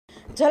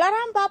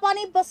જલારામ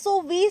બાપાની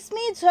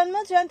 220મી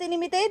જન્મ જયંતિ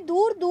નિમિત્તે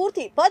દૂર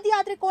દૂરથી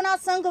પદયાત્રિકોના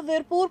સંઘ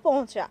વીરપુર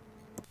પહોંચ્યા।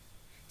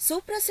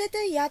 સુપ્રસિદ્ધ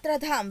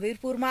યાત્રાધામ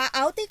વીરપુરમાં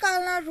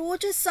આવતીકાલના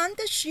રોજ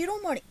સંત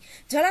શિરોમણી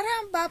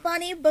જલારામ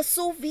બાપાની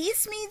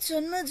 220મી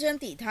જન્મ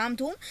જયંતિ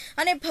ધામધૂમ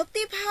અને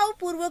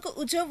ભક્તિભાવપૂર્વક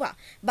ઉજવવા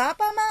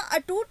બાપામાં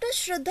અતૂટ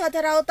શ્રદ્ધા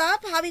ધરાવતા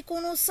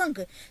ભાવિકોનો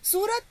સંઘ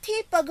સુરતથી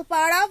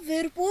પગપાળા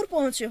વીરપુર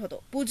પહોંચ્યો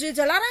હતો। પૂજ્ય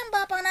જલારામ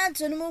બાપાના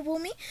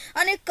જન્મભૂમિ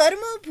અને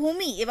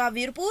કર્મભૂમિ એવા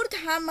વીરપુર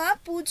ધામમાં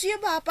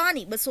પૂજ્ય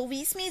બાપાની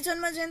 220મી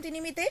જન્મ જયંતિ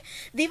નિમિત્તે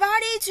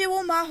દિવાળી જેવો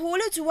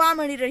માહોલ જોવા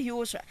મળી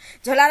રહ્યો છે।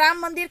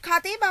 જલારામ મંદિર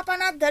ખાતે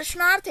બાપાના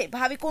દર્શનાર્થે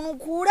ભાવિકોનું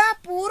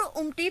ઘોડાપૂર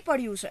ઉમટી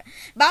પડ્યું છે।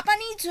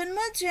 બાપાની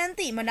જન્મ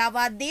જયંતિ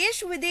મનાવવા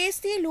દેશ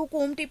વિદેશથી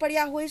લોકો ઉમટી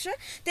પડ્યા હોય છે।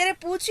 ત્યારે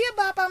પૂજ્ય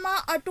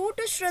બાપામાં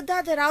અતૂટ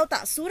શ્રદ્ધા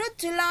ધરાવતા સુરત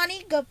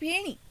જિલ્લાની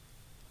ગભેણી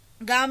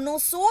ગામનો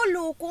 100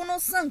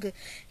 લોકોનો સંઘ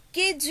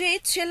કે જે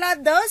છેલ્લા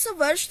 10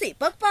 વર્ષથી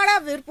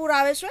પગપાળા વીરપુર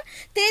આવે છે,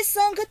 તે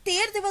સંઘ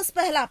 13 દિવસ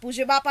પહેલા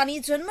પૂજ્ય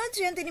બાપાની જન્મ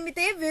જયંતિ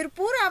નિમિત્તે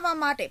વીરપુર આવવા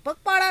માટે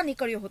પગપાળા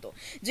નીકળ્યો હતો,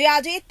 જે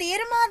આજે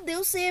 13મા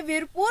દિવસે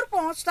વીરપુર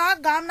પહોંચતા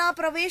ગામના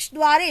પ્રવેશ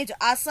દ્વારે જ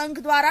આ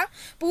સંઘ દ્વારા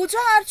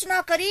પૂજા અર્ચના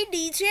કરી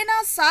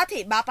ડીજેના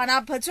સાથે બાપાના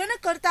ભજન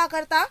કરતા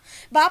કરતા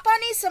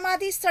બાપાની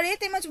સમાધિ સ્થળે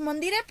તેમજ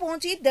મંદિરે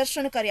પહોંચી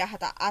દર્શન કર્યા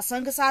હતા। આ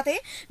સંઘ સાથે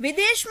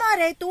વિદેશમાં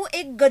રહેતું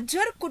એક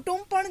ગજ્જર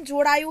કુટુંબ પણ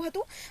જોડાયું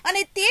હતું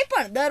અને તે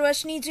પણ દર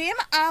વર્ષની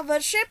જેમ આ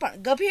વર્ષે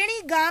પણ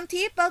ગભેણી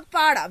ગામથી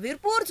પગપાળા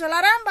વીરપુર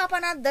જલારામ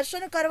બાપાના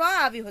દર્શન કરવા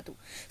આવ્યું હતું।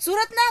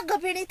 સુરતના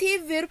ગભેણીથી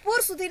વીરપુર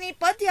સુધીની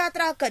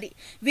પદયાત્રા કરી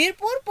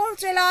વીરપુર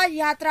પહોંચેલા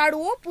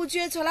યાત્રાળુઓ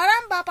પૂજ્ય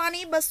જલારામ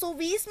બાપાની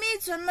 220મી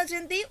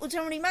જન્મજયંતિ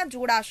ઉજવણીમાં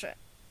જોડાશે।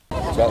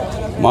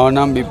 મારું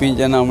નામ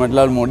બિપિન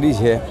અમરલાલ મોદી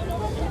છે।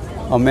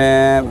 અમે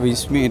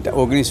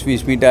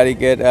 19-20મી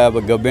તારીખે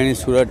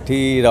ગભેણી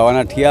સુરતથી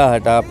રવાના થયા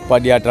હતા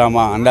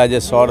પદયાત્રામાં, અંદાજે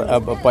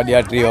 100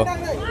 પદયાત્રીઓ।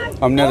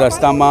 અમને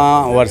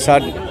રસ્તામાં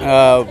વરસાદ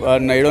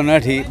નડ્યો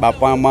નથી।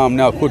 બાપામાં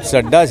અમને અખૂટ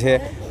શ્રદ્ધા છે।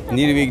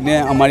 નિર્વિઘ્ને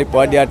અમારી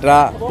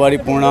પદયાત્રા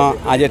પરિપૂર્ણ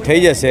આજે થઈ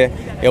જશે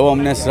એવો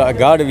અમને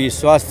ગાઢ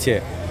વિશ્વાસ છે।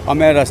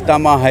 અમે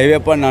રસ્તામાં હાઈવે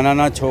પર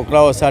નાના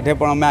છોકરાઓ સાથે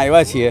પણ અમે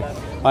આવ્યા છીએ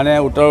અને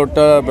ઉત્તર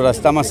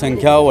રસ્તામાં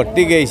સંખ્યાઓ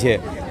વધતી ગઈ છે।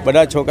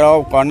 બધા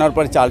છોકરાઓ કોર્નર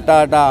પર ચાલતા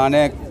હતા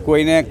અને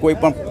કોઈને કોઈ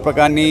પણ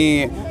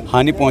પ્રકારની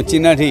હાનિ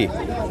પહોંચી નથી।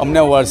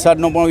 અમને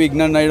વરસાદનો પણ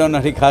વિઘ્ન નડ્યો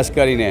નથી ખાસ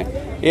કરીને।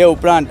 એ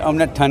ઉપરાંત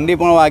અમને ઠંડી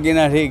પણ વાગી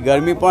નથી,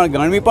 ગરમી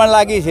પણ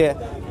લાગી છે,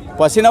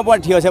 પસીનો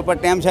પણ થયો છે, પણ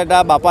તેમ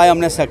છતાં બાપાએ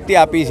અમને શક્તિ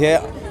આપી છે।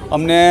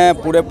 અમને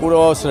પૂરેપૂરો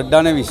શ્રદ્ધા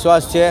અને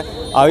વિશ્વાસ છે।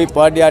 આવી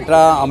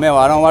પદયાત્રા અમે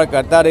વારંવાર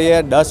કરતા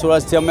રહીએ। 10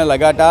 વર્ષથી અમે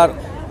લગાતાર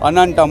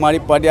અનંત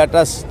અમારી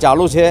પદયાત્રા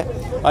ચાલુ છે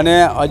અને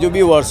હજુ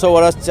બી વર્ષો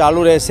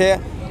ચાલુ રહેશે।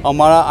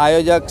 અમારા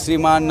આયોજક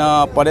શ્રીમાન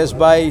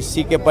પરેશભાઈ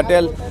C.K.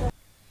 Patel.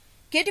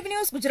 KTV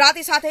news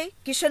Gujarati સાથે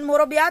કિશન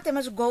મોરબિયા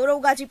તેમજ ગૌરવ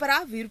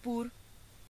ગાજીપરા, વીરપુર।